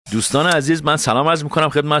دوستان عزیز، من سلام عرض میکنم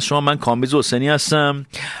خدمت شما. من کامبیز حسینی هستم.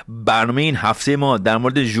 برنامه این هفته ما در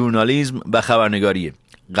مورد ژورنالیسم و خبرنگاریه.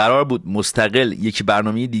 قرار بود مستقل یکی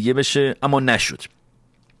برنامه دیگه بشه اما نشد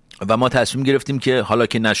و ما تصمیم گرفتیم که حالا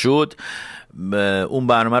که نشد اون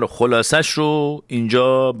برنامه رو خلاصش رو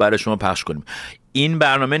اینجا برای شما پخش کنیم. این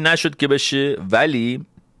برنامه نشد که بشه، ولی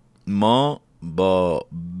ما با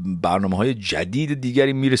برنامه‌های جدید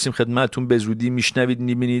دیگری میرسیم خدمتتون. بزودی میشنوید،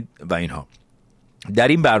 میبینید و اینها. در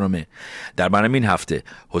این برنامه، در برنامه این هفته،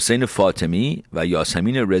 حسین فاطمی و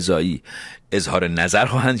یاسمین رضایی اظهارنظر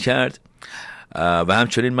خواهند کرد و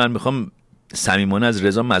همچنین من میخوام صمیمانه از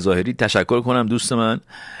رضا مظاهری تشکر کنم، دوست من،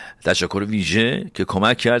 تشکر ویژه که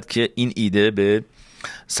کمک کرد که این ایده به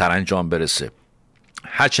سرانجام برسه.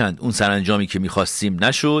 هرچند اون سرانجامی که میخواستیم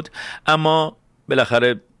نشد، اما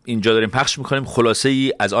بالاخره اینجا داریم پخش میکنیم خلاصه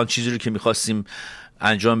ای از آن چیزی رو که میخواستیم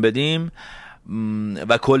انجام بدیم.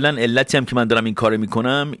 و کلا علتی هم که من دارم این کار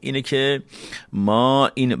میکنم اینه که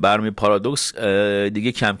ما این برنامه پارادوکس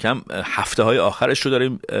دیگه کم کم هفته های آخرش رو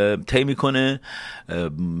داریم طی میکنه.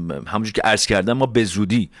 همونجور که عرض کردم ما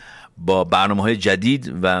بزودی با برنامه های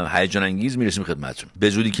جدید و هیجان انگیز میرسیم خدمتتون.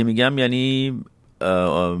 بزودی که میگم یعنی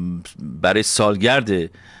برای سالگرد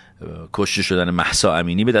کشته شدن مهسا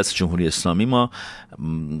امینی به دست جمهوری اسلامی ما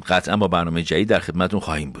قطعا با برنامه جدید در خدمتتون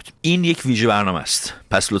خواهیم بود. این یک ویژه برنامه است،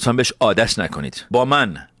 پس لطفا بهش عادت نکنید. با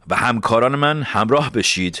من و همکاران من همراه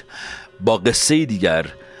بشید با قصه دیگر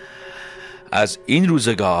از این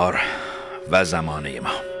روزگار و زمانه ما.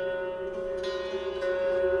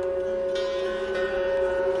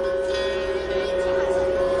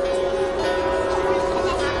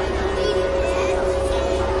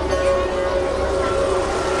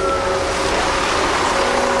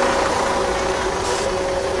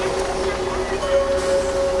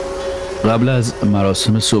 قبل از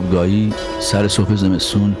مراسم صبحگاهی سر صبح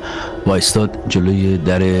زمستون وایستاد جلوی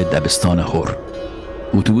در دبستان هور.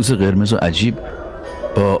 اتوبوس قرمز و عجیب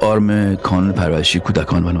با آرم کانون پرورشی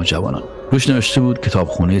کودکان و نوجوانان. روش نوشته بود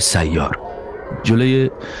کتابخونه سیار. جلوی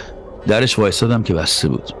درش وایستادم که بسته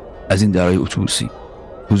بود. از این درهای اتوبوسی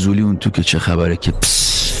حضولی اون تو که چه خبره که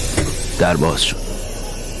در باز شد.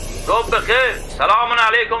 صبح بخیر، سلام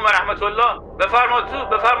علیکم و رحمت الله.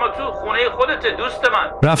 بفرما تو خونه خودت دوست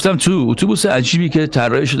من. رفتم تو اتوبوس عجیبی که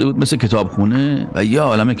طراحی شده بود مثل کتابخونه و یه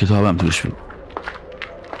عالمه کتابم توش بود.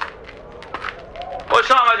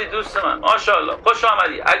 خوش آمدی دوست من، ماشاءالله خوش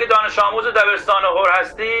آمدی. اگه دانش آموز دبستان هور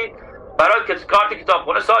هستی برات کارت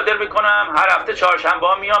کتابخونه صادر میکنم. هر هفته چهارشنبه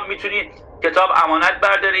ها میام، میتونی کتاب امانت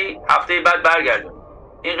برداری، هفته بعد برگردون.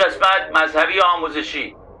 این قسمت مذهبی و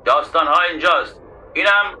آموزشی، داستان ها اینجاست.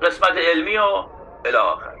 اینم قسمت علمی و الی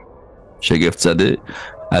آخر. شگفت زده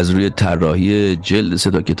از روی طراحی جلد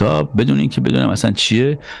 3 کتاب بدون اینکه بدونم اصلا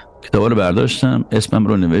چیه کتابا رو برداشتم، اسمم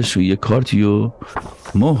رو نوشت روی یه کارتی و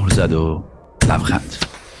مهر زد و لبخند.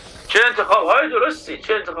 چه انتخاب‌های درستی،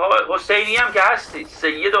 چه انتخاب‌های. حسینی هم که هستی،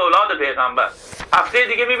 سید اولاد پیغمبر. هفته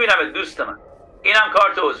دیگه میبینم دوست من. اینم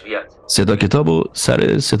کارت عضویت. 3 کتابو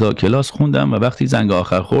سر 3 کلاس خوندم و وقتی زنگ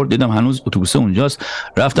آخر خورد دیدم هنوز اتوبوس اونجاست.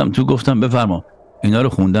 رفتم تو گفتم بفرما اینا رو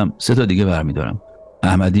خوندم، 3 دیگه برمی‌دارم.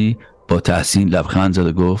 احمدی با تحسین لبخند زد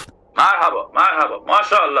و گفت مرحبا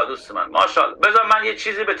ماشاءالله دوست من، ماشاءالله. بذار من یه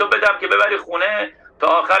چیزی به تو بدم که ببری خونه تا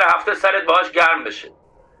آخر هفته سرت باهاش گرم بشه.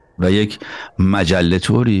 و یک مجله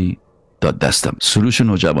طوری داد دستم. سروش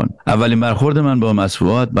نوجوان. اولین برخورد من با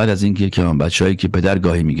مطبوعات بعد از اینکه کلام بچه‌ای که پدر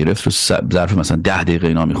گاهی میگرفت رو ظرف مثلا 10 دقیقه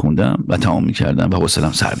اینا میخوندم و تمام میکردم و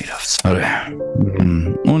حوصله‌ام سر میرفت. آره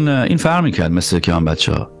این فرق میکرد مثل کلام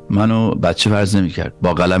بچه‌ها. منو بچه فرض نمیکرد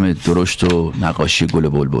با قلم درشت و نقاشی گل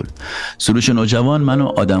بلبل. سروش نوجوان منو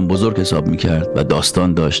آدم بزرگ حساب میکرد و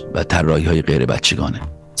داستان داشت و طراحی‌های غیر بچگانه.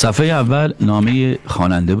 صفحه اول نامه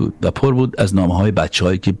خواننده بود و پر بود از نامه‌های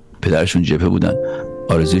بچه‌هایی که پدرشون جبهه بودن،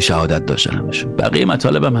 آرزوی شهادت داشتن همشون. بقیه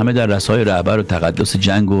مطالبم همه در رسای رهبر و تقدس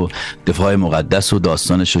جنگ و دفاع مقدس و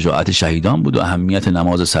داستان شجاعت شهیدان بود و اهمیت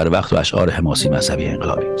نماز سر وقت و اشعار حماسی مذهبی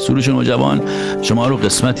انقلابی. سروش نوجوان شما رو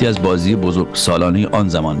قسمتی از بازی بزرگ سالانه آن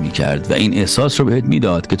زمان می‌کرد و این احساس رو بهت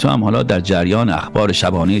میداد که تو هم حالا در جریان اخبار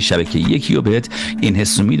شبانه شبکه یکی و بهت این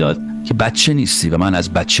حس رو میداد که بچه نیستی و من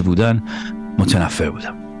از بچه بودن متنفر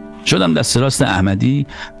بودم. شدم دست راست احمدی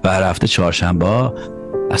و هر هفته چهارشنبه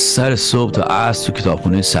از سر صبح تا عصر تو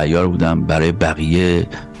کتابخونه سیار بودم. برای بقیه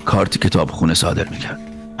کارت کتابخونه صادر میکرد.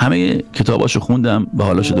 همه کتاباشو خوندم و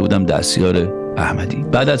حالا شده بودم دستیار احمدی.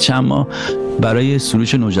 بعد از چند ماه برای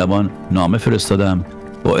سروش نوجوان نامه فرستادم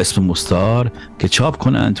با اسم مستعار که چاپ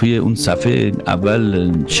کنن. توی اون صفحه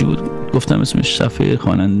اول چی بود؟ گفتم اسمش صفحه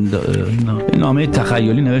خواننده. نامه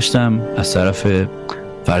تخیلی نوشتم از طرف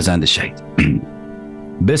فرزند شهید.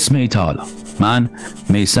 بسم ای تعالی، من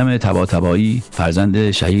میثم طباطبایی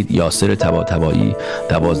فرزند شهید یاسر طباطبایی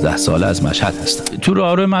 12 ساله از مشهد هستم. تو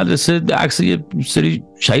راهرو مدرسه عکس یه سری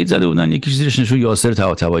شهید زده بودن، یکی زیرش نشون یاسر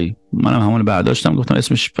طباطبایی. منم همون برداشتم، گفتم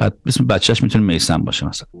اسم بچه‌ش میتونه میثم باشه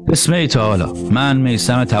مثلا. اسم ای تعالی. من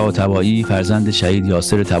میثم طباطبایی فرزند شهید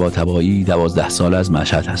یاسر طباطبایی 12 ساله از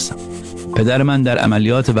مشهد هستم. پدر من در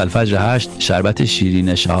عملیات والفجر 8 شربت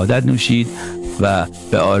شیرین شهادت نوشید و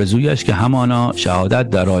به آرزویش که همانا شهادت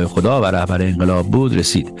در راه خدا و رهبر انقلاب بود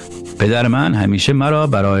رسید. پدر من همیشه مرا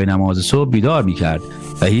برای نماز صبح بیدار می‌کرد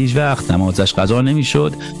و هیچ وقت نمازش قضا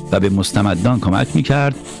نمی‌شد و به مستمدان کمک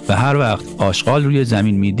می‌کرد و هر وقت آشغال روی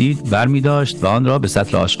زمین می‌دید برمی‌داشت و آن را به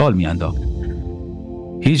سطل آشغال می‌انداخت.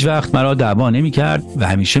 هیچ وقت مرا دعوا نمی‌کرد و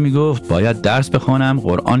همیشه می‌گفت باید درس بخوانم،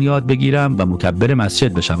 قرآن یاد بگیرم و مکبر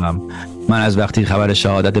مسجد بشوم. من از وقتی خبر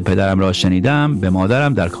شهادت پدرم را شنیدم به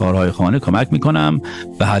مادرم در کارهای خانه کمک می‌کنم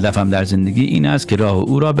و هدفم در زندگی این است که راه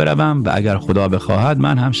او را بروم و اگر خدا بخواهد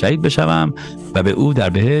من هم شهید بشوم و به او در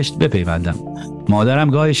بهشت بپیوندم. مادرم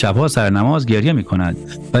گاهی شبها سر نماز گریه می‌کند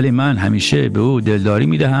ولی من همیشه به او دلداری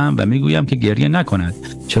می‌دهم و می‌گویم که گریه نکند،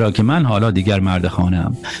 چرا که من حالا دیگر مرد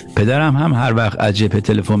خانه‌ام. پدرم هم هر وقت از جبهه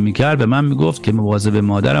تلفن می‌کرد به من می‌گفت که مواظب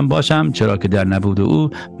مادرم باشم، چرا که در نبود او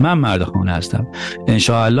من مرد خانه هستم. ان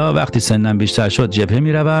شاء الله وقتی سنم بیشتر شد جبهه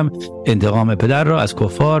می‌روم، انتقام پدر را از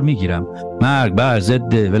کفار می‌گیرم. مرگ بر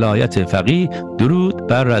ضد ولایت فقیه، درود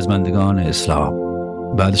بر رزمندگان اسلام.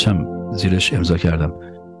 بعدش هم زیرش امضا کردم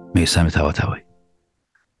میثم طباطبایی.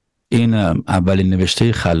 این اولین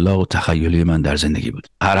نوشته خلاق و تخیلی من در زندگی بود.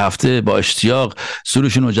 هر هفته با اشتیاق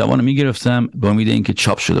سروش نوجوان میگرفتم با امید اینکه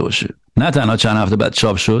چاپ شده باشه. نه تنها چند هفته بعد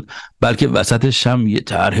چاپ شد، بلکه وسطش هم یه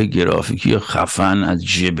طرح گرافیکی خفن از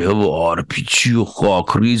جبهه و آرپیچی و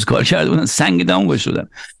خاکریز کار کرده بودن، سنگ دماغ گذاشته.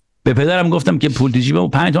 به پدرم گفتم که پول تو جیبم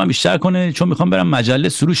 5 تومن بیشتر کنه چون میخوام برم مجله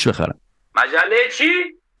سروش بخرم. مجله چی؟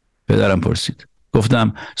 پدرم پرسید.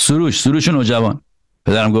 گفتم سروش نوجوان.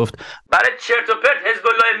 پدرم گفت برای چرت و پرت حزب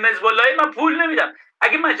الله من پول نمیدم.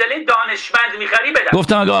 اگه مجله دانشمند میخری بدم.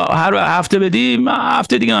 گفتم اگه هر هفته بدی من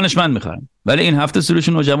هفته دیگه دانشمند میخرم. ولی این هفته سروش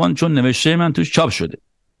نوجوان چون نوشته من توش چاپ شده.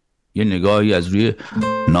 یه نگاهی از روی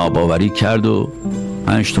ناباوری کرد و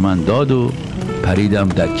 5 تومن داد و پریدم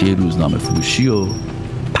دکه روزنامه فروشی و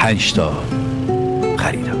 5 تا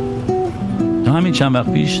خریدم. تا همین چند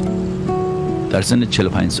وقت پیش در سن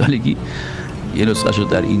 45 سالگی یه نسخه شد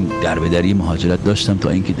در این دربدری مهاجرت داشتم تا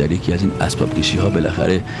اینکه در یکی از این اسباب کشی ها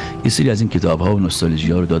بالاخره یه سری از این کتاب ها و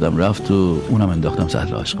نوستالژی ها رو دادم رفت و اونم انداختم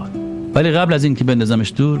سطل آشغال. ولی قبل از این که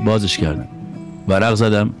بندازمش دور بازش کردم، ورق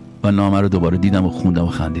زدم و نامه رو دوباره دیدم و خوندم و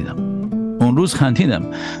خندیدم. اون روز خندیدم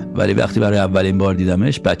ولی وقتی برای اولین بار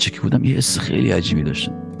دیدمش بچگی بودم یه حس خیلی عجیبی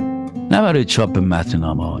داشتم. نه برای چاپ متن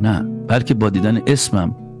نامه ها، نه، بلکه با دیدن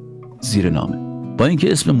اسمم زیر نامه. با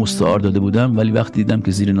اینکه اسم مستعار داده بودم ولی وقتی دیدم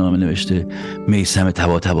که زیر نامه نوشته میثم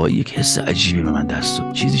طباطبایی یک حس عجیبی به من دست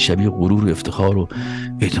داد، چیزی شبیه غرور و افتخار و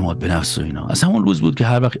اعتماد به نفس و اینا. از همون روز بود که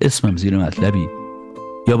هر وقت اسمم زیر مطلبی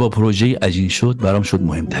یا با پروژه‌ای عجین شد برام شد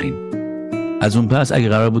مهمترین. از اون پس اگه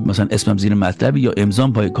قرار بود مثلا اسمم زیر مطلبی یا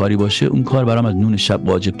امضام پای کاری باشه، اون کار برام از نون شب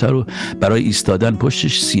واجب‌تر و برای ایستادن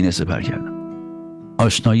پشتش سینه سپر کردم.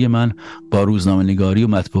 آشنایی من با روزنامه‌نگاری و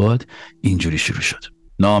مطبوعات اینجوری شروع شد.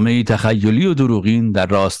 نامه‌ای تخیلی و دروغین در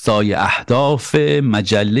راستای اهداف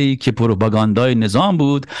مجله‌ای که پروپاگاندای نظام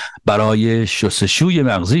بود برای شستشوی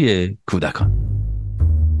مغزی کودکان.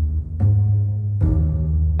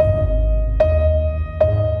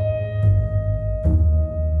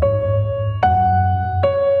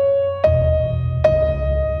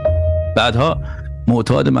 بعدها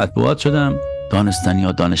معتاد مطبوعات شدم.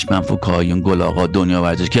 دانستنی‌ها، دانشمند، فکاهیون، گل آقا، دنیا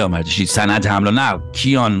ورزش، کیان ورزشی، سند حمل و نقل،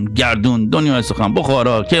 کیان، گردون، دنیا سخن،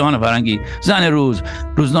 بخارا، کیهان فرنگی، زن روز،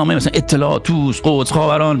 روزنامه مثلا اطلاعات، توس، قدس،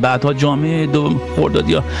 خاوران، بعدها جامعه،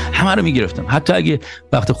 خردادی‌ها، همه رو میگرفتم. حتی اگه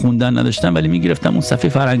وقت خوندن نداشتم ولی میگرفتم اون صفحه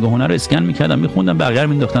فرهنگ و هنر رو اسکن میکردم، میخوندم، بقیه رو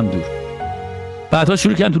مینداختم دور. بعدها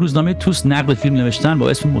شروع کردم تو روزنامه توس نقد فیلم نوشتن با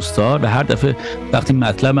اسم مستعار و هر دفعه وقتی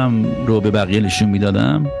مطلبم رو به بقیه نشون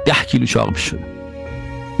میدادم 10 کیلو چاق میشدم.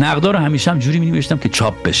 نقدا رو همیشه هم جوری می‌نوشتم که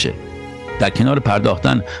چاپ بشه. در کنار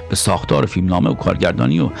پرداختن به ساختار فیلمنامه و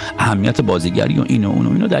کارگردانی و اهمیت بازیگری و این و اون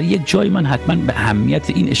و اینو، در یک جایی من حتما به اهمیت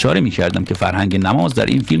این اشاره می‌کردم که فرهنگ نماز در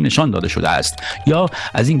این فیلم نشان داده شده است، یا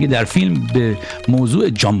از اینکه در فیلم به موضوع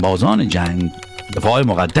جانبازان جنگ، دفاع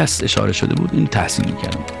مقدس اشاره شده بود، این تحسین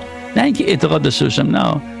می‌کردم. نه اینکه اعتقاد داشته باشم،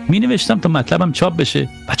 نه، می‌نوشتم تا مطلبم چاپ بشه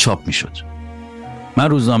و چاپ می‌شد. من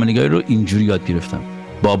روزنامه‌نگاری رو اینجوری یاد گرفتم،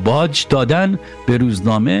 با باج دادن به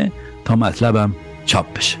روزنامه تا مطلبم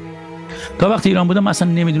چاپ بشه. تا وقتی ایران بودم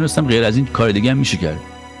اصلا نمیدونستم غیر از این کار دیگه هم میشه کرد.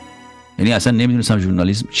 یعنی اصلا نمیدونستم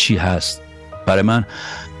ژورنالیسم چی هست. برای من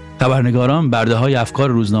خبرنگاران برده‌های افکار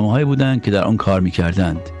روزنامه‌هایی بودند که در آن کار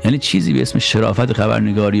می‌کردند. یعنی چیزی به اسم شرافت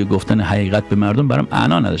خبرنگاری و گفتن حقیقت به مردم برام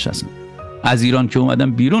معنا نداشت اصلا. از ایران که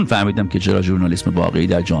اومدم بیرون فهمیدم که چرا ژورنالیسم واقعی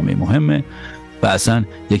در جامعه مهمه و اصلا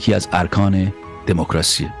یکی از ارکان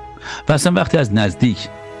دموکراسیه. و اصلا وقتی از نزدیک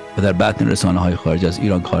و در بطن رسانه‌های خارج از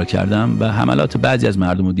ایران کار کردم و حملات بعضی از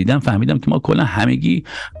مردم رو دیدم، فهمیدم که ما کلا همگی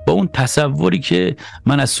با اون تصوری که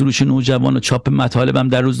من از سروش نوجوان و چاپ مطالبم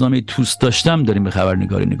در روزنامه توست داشتم داریم به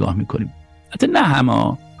خبرنگاری نگاه میکنیم. حتی نه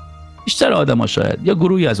همه، بیشتر آدما شاید، یا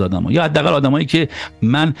گروهی از آدما، یا حداقل آدمایی که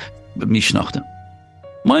من میشناختم.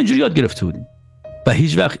 ما اینجوری یاد گرفته بودیم و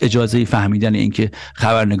هیچ وقت اجازه فهمیدن این که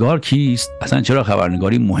خبرنگار کیست، اصلا چرا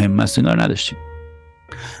خبرنگاری مهم است اینا رو نداشتیم.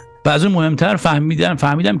 و از اون مهمتر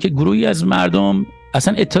فهمیدم که گروهی از مردم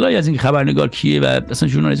اصلا اطلاعی از این خبرنگار کیه و اصلا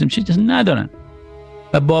ژورنالیسم چیه ندارن.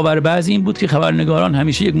 و باور بعضی این بود که خبرنگاران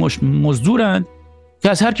همیشه یک مزدورند که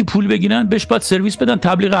از هر کی پول بگیرن بهش باید سرویس بدن،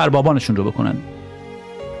 تبلیغ اربابانشون رو بکنن.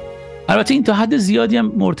 البته این تا حد زیادی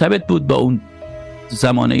هم مرتبط بود با اون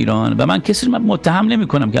زمان ایران و من کسی رو متهم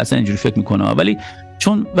نمی‌کنم که اصلا اینجوری فکر می‌کنه، ولی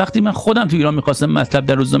چون وقتی من خودم تو ایران می‌خواستم مطلب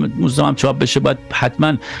در روزنامه‌ام چاپ بشه، باید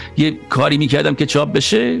حتما یه کاری می‌کردم که چاپ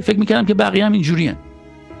بشه، فکر می‌کردم که بقیه هم اینجوریان.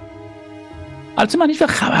 البته من هیچ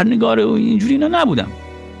وقت خبرنگار و اینجوری اینا نبودم.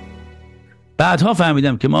 بعدها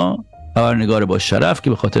فهمیدم که ما خبرنگار با شرف که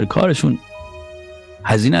به خاطر کارشون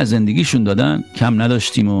هزینه از زندگیشون دادن کم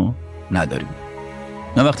نداشتیم و نداریم.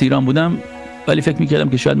 من وقتی ایران بودم ولی فکر می‌کردم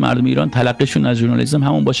که شاید مردم ایران تلقیشون از ژورنالیسم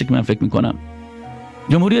همون باشه که من فکر می‌کنم.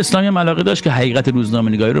 جمهوری اسلامی هم علاقه داشت که حقیقت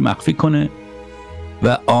روزنامه‌نگاری رو مخفی کنه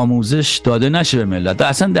و آموزش داده نشه به ملت.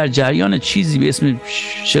 اصلا در جریان چیزی به اسم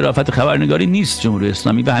شرافت خبرنگاری نیست جمهوری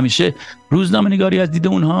اسلامی و همیشه روزنامه‌نگاری از دید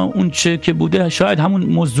اونها اون چه که بوده شاید همون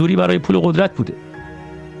مزدوری برای پول و قدرت بوده.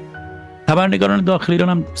 خبرنگاران داخل ایران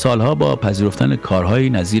هم سالها با پذیرفتن کارهای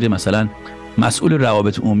نظیر مثلا مسئول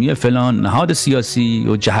روابط عمومی فلان نهاد سیاسی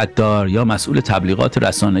و جهتدار یا مسئول تبلیغات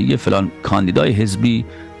رسانه‌ای فلان کاندیدای حزبی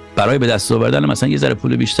برای به دست آوردن مثلا یه ذره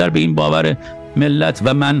پول بیشتر به این باور ملت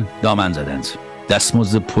و من دامن زدند.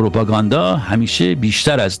 دستمزد پروپاگاندا همیشه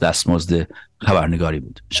بیشتر از دستمزد خبرنگاری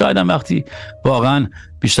بود. شاید هم وقتی واقعا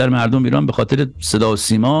بیشتر مردم ایران به خاطر صدا و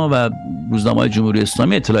سیما و روزنامه‌های جمهوری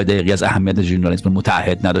اسلامی اطلاع دقیقی از اهمیت ژورنالیسم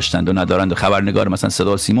متعهد نداشتند و ندارند، خبرنگار مثلا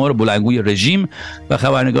صدا و سیما رو بلندگوی رژیم و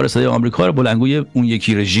خبرنگار صدای آمریکا رو بلندگوی اون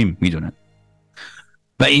یکی رژیم میدونن.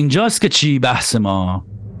 و اینجاست که چی بحث ما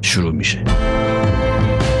شروع میشه.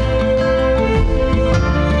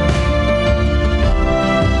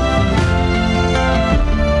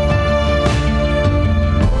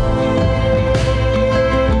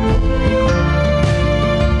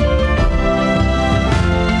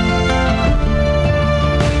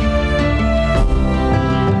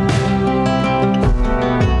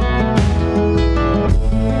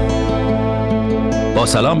 با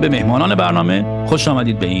سلام به مهمانان برنامه، خوش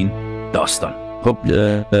آمدید به این داستان. خب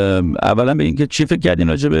اولا به این که چی فکر کردین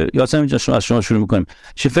راجع به یاسمین جان، شما از شما شروع می‌کنیم.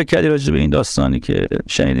 چی فکر کردی راجع به این داستانی که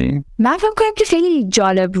شنیدین؟ من فکر کنم که خیلی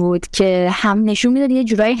جالب بود که هم نشون میداد یه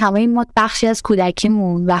جورایی همه ما بخشی از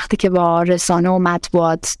کودکیمون وقتی که با رسانه و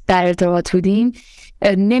مطبوعات در ارتباط بودیم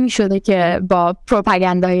نمی‌شده که با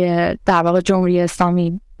پروپاگاندای در واقع جمهوری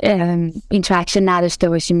اسلامی اینتراکشن نداشته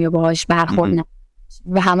باشیم یا باهاش برخورد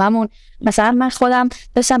و هممون مثلا من خودم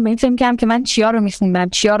داشتم به این فکر می‌کردم که من چیا رو می‌خوندم،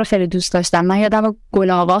 چیا رو خیلی دوست داشتم. من یادم گل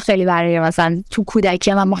آقا خیلی برای مثلا تو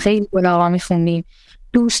کودکی ما خیلی گل آقا می‌خوندیم.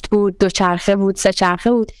 دوست بود، دوچرخه بود، سه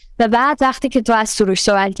چرخه بود و بعد وقتی که تو از سروش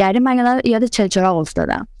صحبت کردی من یاد چلچراغ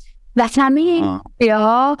افتادم و همه این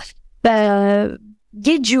ها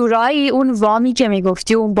یه جورایی اون وامی که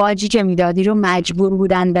میگفتی اون باجی که میدادی رو مجبور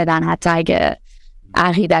بودن بدن حتی اگه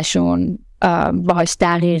عقیدشون باهاش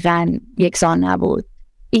دقیقاً یکسان نبود.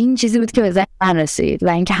 این چیزی بود که به ذهن من رسید و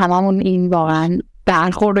اینکه هممون این واقعاً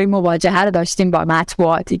برخورد و این مواجهه رو داشتیم با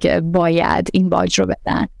مطبوعاتی که باید این باج رو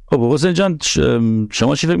بدن. خب حسین جان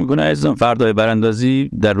شما چی فکر می‌کنید عزیزم فردای براندازی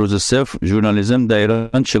در روز صفر ژورنالیسم در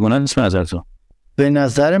ایران چگونه است به نظر تو؟ به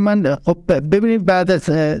نظر من خب ببینید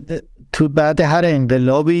بعد هر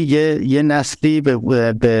انقلابی یه نسلی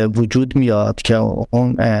به وجود میاد که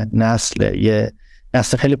اون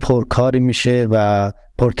نسل خیلی پرکاری میشه و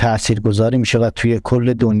پر تاثیرگذاری میشه و توی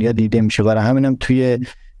کل دنیا دیده میشه. برای همینم توی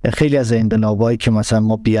خیلی از انقلابایی که مثلا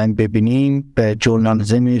ما بیایم ببینیم به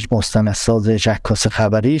ژورنالیسمش، مستندسازش، عکاس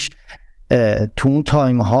خبریش تو اون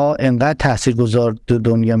تایم ها انقدر تاثیرگذار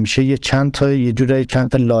دنیا میشه یه چند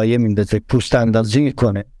تا لایه میندازه، پوست اندازی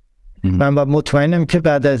میکنه. من مطمئنم که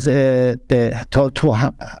بعد از تو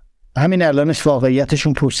همین الانش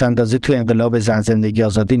واقعیتشون پوست اندازی تو انقلاب زن زندگی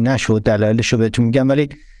آزادی نشد، دلایلشو بهتون میگم، ولی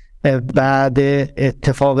بعد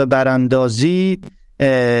اتفاق براندازی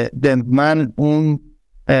من اون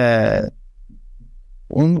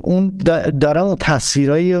اون دارن اون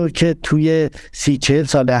تصویرایی که توی 30-40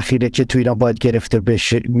 سال اخیره که توی ایران باید گرفته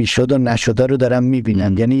میشد و نشده رو دارم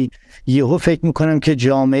میبینم. یعنی یهو فکر میکنم که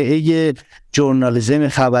جامعه ژورنالیسم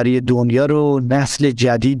خبری دنیا رو نسل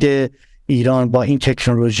جدید ایران با این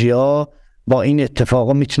تکنولوژی‌ها، با این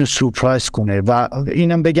اتفاقا میتونه سورپرایز کنه. و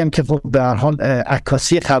اینم بگم که به هر حال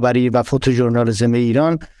عکاسی خبری و فوتوژورنالیسم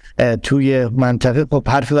ایران توی منطقه خب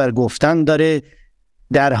حرفی بر گفتن داره،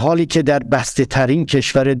 در حالی که در بسته ترین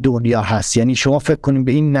کشور دنیا هست. یعنی شما فکر کنید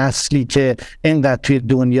به این نسلی که اینقدر توی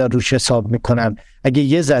دنیا روش حساب میکنن، اگه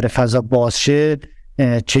یه ذره فضا باز شه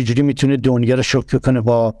چجوری میتونه دنیا رو شوکه کنه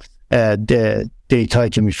با دیتایی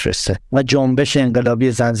که میفرسته. و جنبش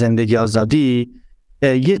انقلابی زن زندگی آزادی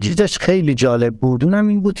یه چیزش خیلی جالب بود، اونم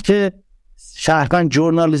این بود که شهروند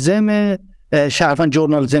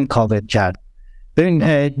ژورنالیسم کاور کرد. ببین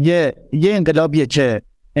یه انقلابیه که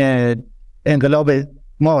انقلاب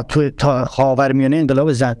ما توی خاورمیانه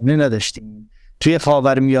انقلاب زنونه نداشتیم، توی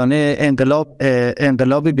خاورمیانه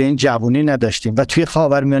انقلابی به این جوونی نداشتیم و توی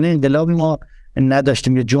خاورمیانه انقلابی ما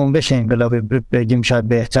نداشتیم. یه جنبش انقلابی بگیم شاید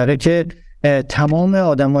بهتره که تمام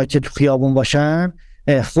آدمایی که تو خیابون باشن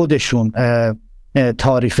خودشون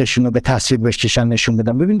تاریخشون رو به تصویر بکشن نشون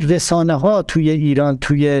بدن. ببین رسانه ها توی ایران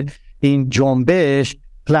توی این جنبش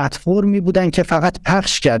پلتفرمی بودن که فقط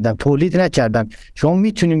پخش کردن، تولید نکردن. شما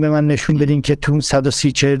میتونین به من نشون بدین که تو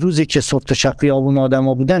 130 روزی که صبح تا شب خیابون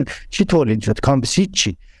آدما بودن چی تولید شد؟ کامبیز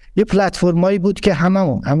چی؟ یه پلتفرمایی بود که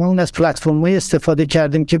هممون از پلتفرمای استفاده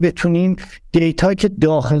کردیم که بتونیم دیتا که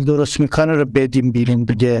داخل درست میکنه رو بدیم بیرون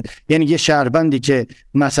دیگه. یعنی یه شهروندی که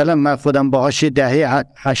مثلا من خودم باهاش دهه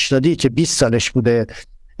 80 که 20 سالش بوده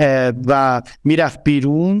و میرفت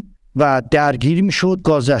بیرون و درگیری میشد،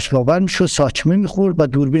 گازش باور میشد، ساچمه میخورد و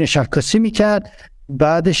دوربین عکاسی میکرد،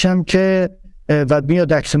 بعدش هم که و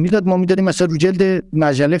میاد عکس میداد، ما میدادیم مثلا رو جلد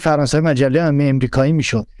مجله فرانسوی، مجله امریکایی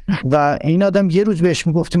میشد و این آدم یه روز بهش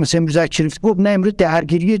میگفتیم مثلا امروز عکس گرفت، گفت نه امروز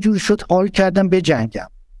درگیری یه جور شد، حال کردم به جنگم.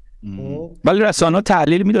 ولی رسانه‌ها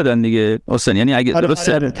تحلیل میدادن دیگه حسین، یعنی اگه آره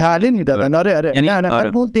تحلیل میدادن. آره یعنی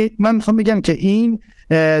نه من میخوام بگم که این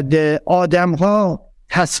آدم‌ها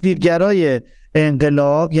تصویرگرای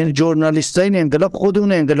انقلاب، یعنی ژورنالیستای انقلاب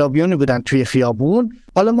خودمون انقلابیون بودن توی خیابون.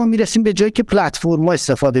 حالا ما میرسیم به جایی که پلتفرم‌ها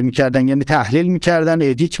استفاده میکردن، یعنی تحلیل میکردن،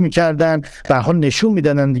 ادیت میکردن، به هر حال نشون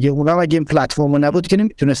میدادن دیگه. اونا اگه این پلتفرم نبود که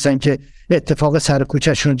نمیتونستن که اتفاق سر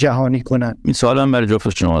کوچه‌شون جهانی کنن. این سوالم برای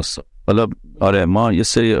جفت شماست. حالا آره ما یه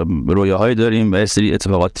سری رویاهایی داریم و یه سری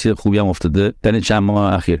اتفاقاتی خوبی هم افتاده در این چند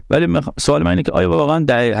ماه اخیر، ولی سوال من اینه که آیا واقعا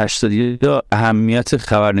دهه 80 یا اهمیت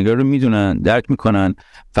خبرنگاری رو میدونن، درک میکنن،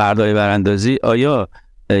 فردای براندازی، آیا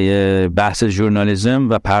بحث ژورنالیسم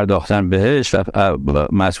و پرداختن بهش و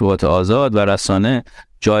مطبوعات آزاد و رسانه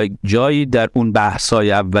جایی در اون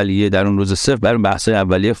بحث‌های اولیه، در اون روز صفر بر اون بحث‌های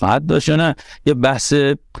اولیه خواهد داشت یا نه یه بحث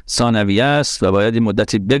ثانویه است و باید این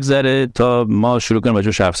مدتی بگذره تا ما شروع کنیم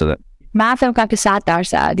راجعش حرف زدن؟ من فکر می‌کنم که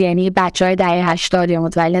 100% یعنی بچهای دهه 80 یا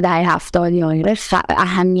متولد دهه 70 یا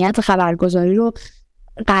اهمیت خبرگزاری رو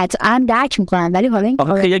قطعا درک میکنن، ولی حالا این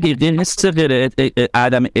یک حس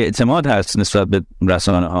عدم اعتماد هست نسبت به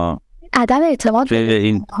رسانه ها. عدم اعتماد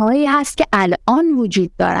هایی هست که الان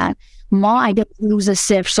وجود دارن. ما اگه روز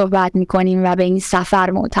صفر صحبت میکنیم و به این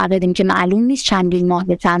سفر معتقدیم که معلوم نیست چندین ماه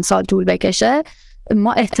به چند سال طول بکشه،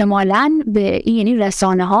 ما احتمالاً به این یعنی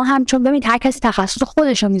رسانه ها هم، چون ببینید هر کسی تخصص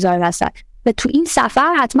خودش رو میذاره وسط و تو این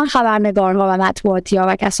سفر حتما خبرنگارها و مطبوعاتی‌ها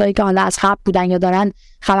و کسایی که حالا از قبل بودن یا دارن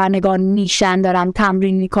خبرنگار میشن، دارن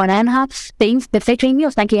تمرین میکنن، هم به فکر این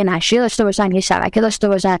میافتن که یه نشریه داشته باشن، یه شبکه داشته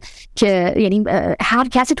باشن که یعنی هر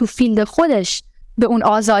کسی تو فیلد خودش به اون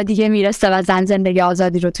آزادی میرسه و زن زندگی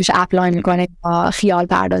آزادی رو توش اپلای میکنه، خیال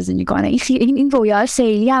پردازی میکنه. این رویای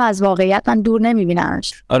سیلی هم از واقعیت من دور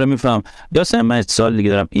نمیبینمش. آره میفهم. یاسمین من سوال دیگه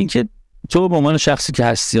دارم، این که تو به عنوان شخصی که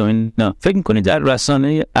هستی و اینا فکر میکنی در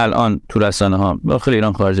رسانه الان، تو رسانه ها داخل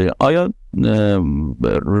ایران خارجه، آیا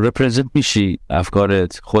رپرزنت میشی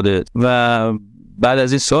افکارت خودت؟ و بعد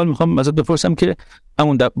از این سوال میخوام ازت بپرسم که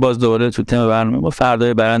همون باز دوباره تو تم برنامه با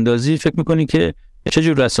فردای براندازی فکر میکنی که چه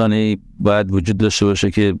جور رسانه‌ای باید وجود داشته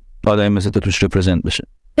باشه که آدمی مثل تو توش رپرزنت بشه؟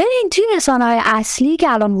 ببین توی رسانه‌های اصلی که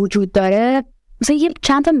الان وجود داره، مثلا یه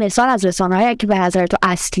چند تا مثال از رسانه‌هایی که به نظر تو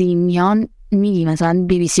اصلی میان میگی، مثلا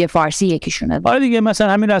BBC فارسی یکیشونه. آره دیگه، مثلا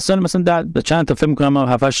همین رسانه مثلا در چند تا فکر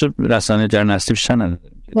می‌کنم 7-8 رسانه جرنالیستی شنن.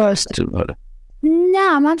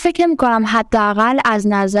 نه من فکر نمی‌کنم، حداقل از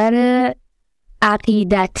نظر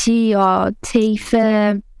عقیدتی یا طیف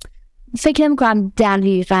فکر نمی‌کنم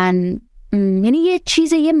دقیقاً، یعنی یه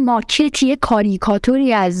چیز، یه ماکتی، یه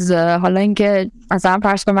کاریکاتوری از حالا اینکه مثلا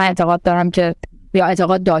فرض کن من اعتقاد دارم که یا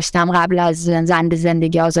اعتقاد داشتم قبل از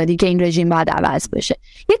زندگی آزادی که این رژیم باید عوض بشه.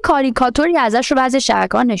 یه کاریکاتوری ازش رو بعضی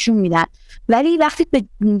شبکه‌ها نشون میدن، ولی وقتی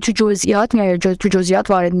تو جزئیات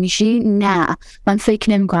وارد میشی، نه، من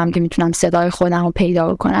فکر نمی‌کنم که میتونم صدای خودم رو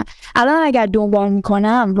پیدا کنم. الان اگر دنبال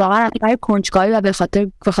میکنم واقعا برای کنجکاوی و به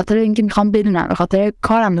خاطر اینکه میخوام بدونم، به خاطر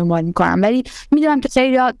کارم دنبال میکنم، ولی میدونم که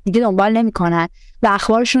خیلی‌ها دیگه دنبال نمیکنن و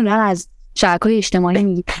اخبارشون دارن از شبکه‌های اجتماعی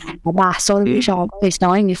میگیرن و بحث‌ها رو شبکه‌های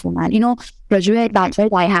اجتماعی میخونن. اینو راجع به بچه‌های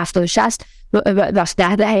دهه 70 و 60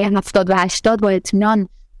 دهه 70 و 80 با اطمینان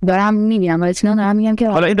دارم میبینم، با اطمینان دارم میگم که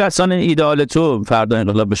حالا این رسانه ایدئال تو فردا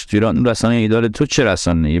انقلاب بشه تو ایران، این رسانه ایدئال تو چه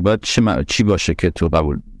رسانه‌ای باید چی باشه که تو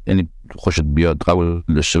قبول، یعنی خوشت بیاد قبول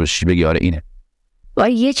داشته باشی بگی آره اینه؟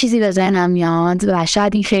 یه چیزی به ذهنم میاد و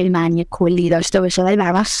شاید این خیلی معنی کلی داشته باشه ولی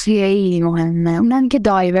برای من خیلی مهمه، اونم که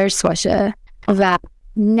دایورس باشه و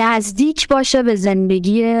نزدیک باشه به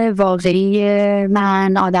زندگی واقعی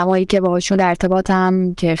من، آدمایی که باهاشون در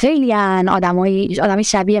ارتباطم که خیلی آدمای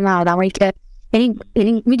شبیه من، آدمایی که یعنی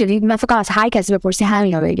میدونید من فکر کنم از هر کسی بپرسی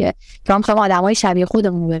همینا بگه که ما می‌خوایم آدمای شبیه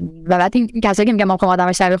خودمون رو ببینیم و بعد این کسایی که میگن ما می‌خوایم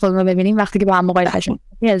آدمای شبیه خودمون رو ببینیم وقتی که با هم مقایسهشون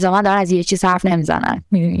الزاما دارن از یه چیز حرف نمیزنن،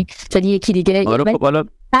 میدونی چون یکی دیگه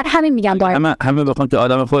بعد همین میگم همه بخوام که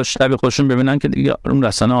آدم شبیه خودشون ببینن که دیگه اون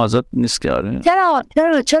رسانه آزاد نیست که. آره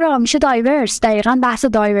چرا میشه دایورس؟ دقیقاً بحث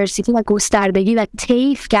دایورسیتی و گستردگی و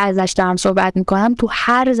طیف که ازش دارم صحبت میکنم تو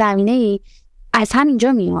هر زمینه‌ای از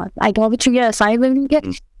همینجا میاد. اگه ما بتونیم یه رسانه ببینیم که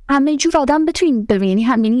همه جور آدم بتونیم ببینی،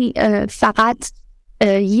 همینی فقط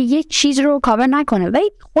یک چیز رو کاور نکنه.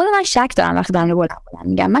 ولی خود من شک دارم وقتی دارم بلند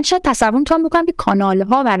میگم، من شاید تصور میتونم بکنم که کانال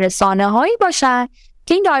ها و رسانه هایی باشن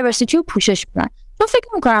که این دایورسیتی رو پوشش بدن. تو فکر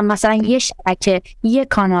میکنم مثلا یه شبکه، یه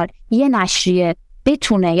کانال، یه نشریه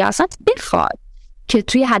بتونه یا اصلا بخواد که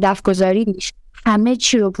توی هدف گذاریش همه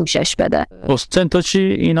چی رو پوشش بده. حسین تو چی؟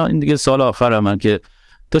 این دیگه سوال آخر من که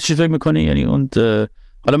تو چی فکر میکنی؟ یعنی اون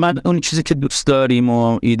حالا من اون چیزی که دوست داریم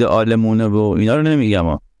و ایدئالمونه و اینا رو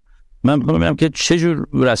نمیگم، من میگم که چه جور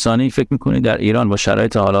رسانه‌ای فکر میکنی در ایران با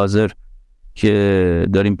شرایط حال حاضر که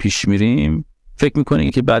داریم پیش میریم فکر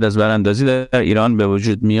میکنی که بعد از براندازی در ایران به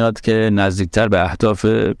وجود میاد که نزدیکتر به اهداف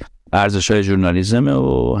ارزش‌های ژورنالیسم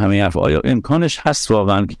و همه حرف؟ آیا امکانش هست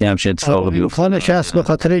واقعا که همچین اتفاقی بیفته؟ امکانش هست به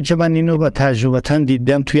خاطر اینکه من اینو با تجربتاً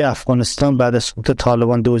دیدم توی افغانستان بعد از سقوط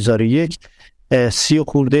طالبان 2001 30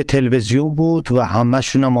 خورده تلویزیون بود و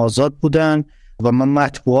همشون هم آزاد بودن و من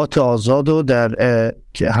مطبوعات آزاد رو در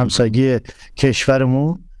همسایگی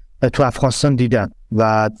کشورمون تو افغانستان دیدم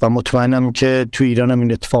و مطمئنم که تو ایران هم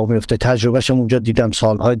این اتفاق میفته. تجربهشم اونجا دیدم،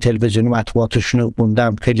 سالهای تلویزیونی مطبوعاتشون رو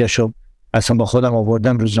خوندم، خیلیشو اصلا با خودم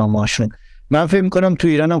آوردم روزنامه‌هاشون. من فکر می‌کنم تو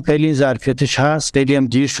ایران هم خیلی این ظرفیتش هست، خیلی هم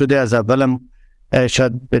دیر شده، از اولم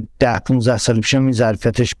شاید به 10-15 سال پیش این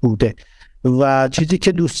ظرفیتش بوده و چیزی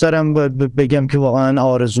که دوست دارم بگم که واقعا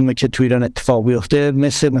آرزومه که تو ایران اتفاق بیفته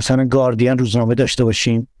مثلا گاردین روزنامه داشته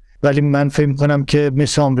باشیم، ولی من فکر می‌کنم که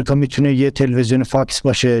مثل آمریکا میتونه یه تلویزیون فاکس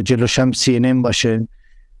باشه، جلوش هم CNN باشه،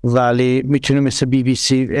 ولی میتونه مثل بی بی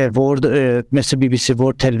سی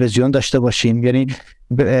ورد تلویزیون داشته باشیم. یعنی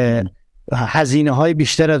هزینه های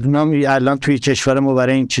بیشتر از اونها الان توی کشور ما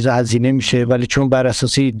برای این چیزا هزینه میشه، ولی چون بر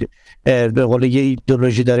اساسی به قول یه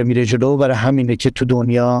ایدئولوژی داره میره جلو، برای همینه که تو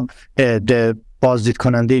دنیا بازدید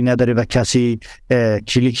کننده ای نداره و کسی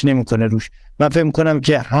کلیک نمیکنه روش. من فکر میکنم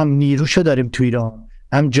که هم نیروشو داریم تو ایران،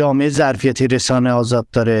 هم جامعه ظرفیت رسانه آزاد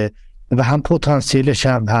داره و هم پتانسیلش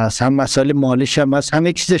هم هست، هم مسائل مالیش هم هست،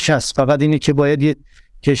 همه چیزش هست. فقط اینه که باید یه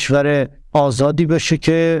کشور آزادی باشه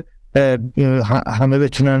که همه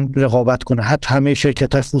بتونن رقابت کنن، حتی همه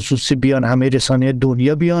شرکت‌های خصوصی بیان، همه رسانه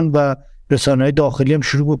دنیا بیان و رسانه‌های داخلی هم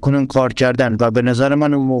شروع بکنن کار کردن. و به نظر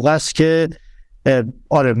من اون موقع است که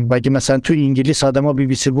آره مگه مثلا تو انگلیس آدما بی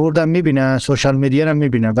بی سی ورد هم میبینن، سوشال میدیا هم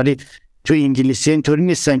میبینن، ولی تو انگلیسی اینطوری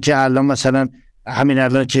نیستن که الان مثلا همین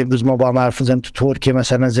الان که امروز ما با هم حرف می‌زنیم تو ترکیه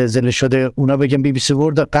مثلا زلزله شده، اونا بگن بی بی سی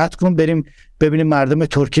ورد قطع کن بریم ببینیم مردم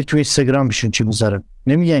ترکیه تو اینستاگرام میشون چی میذارن.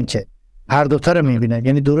 نمیگن که، هر دوتا رو میبینن.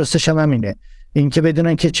 یعنی درستش هم همینه، این که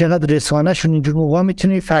بدونن که چقدر رسانه‌شون اینجور موقع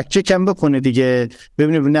میتونه فکت چک هم بکنه دیگه،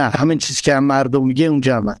 ببینیم نه همین چیزی که هم مردم میگه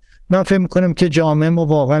اونجا هم. من فکر میکنم که جامعه ما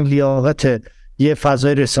واقعا لیاقت یه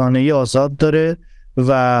فضای رسانه‌ای آزاد داره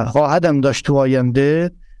و خواهد هم داشت تو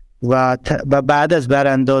آینده و بعد از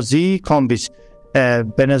براندازی کامبیز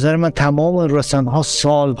به نظر من تمام رسانه‌ها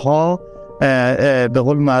سالها به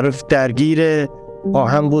قول معروف درگیر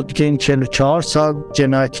خواهند بود که این 44 سال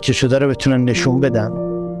جنایتی که شده رو بتونن نشون بدن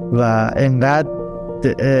و انقدر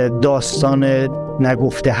داستان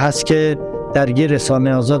نگفته هست که در یه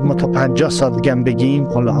رسانه آزاد ما تا 50 سال دیگه بگیم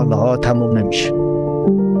حالا تموم نمیشه.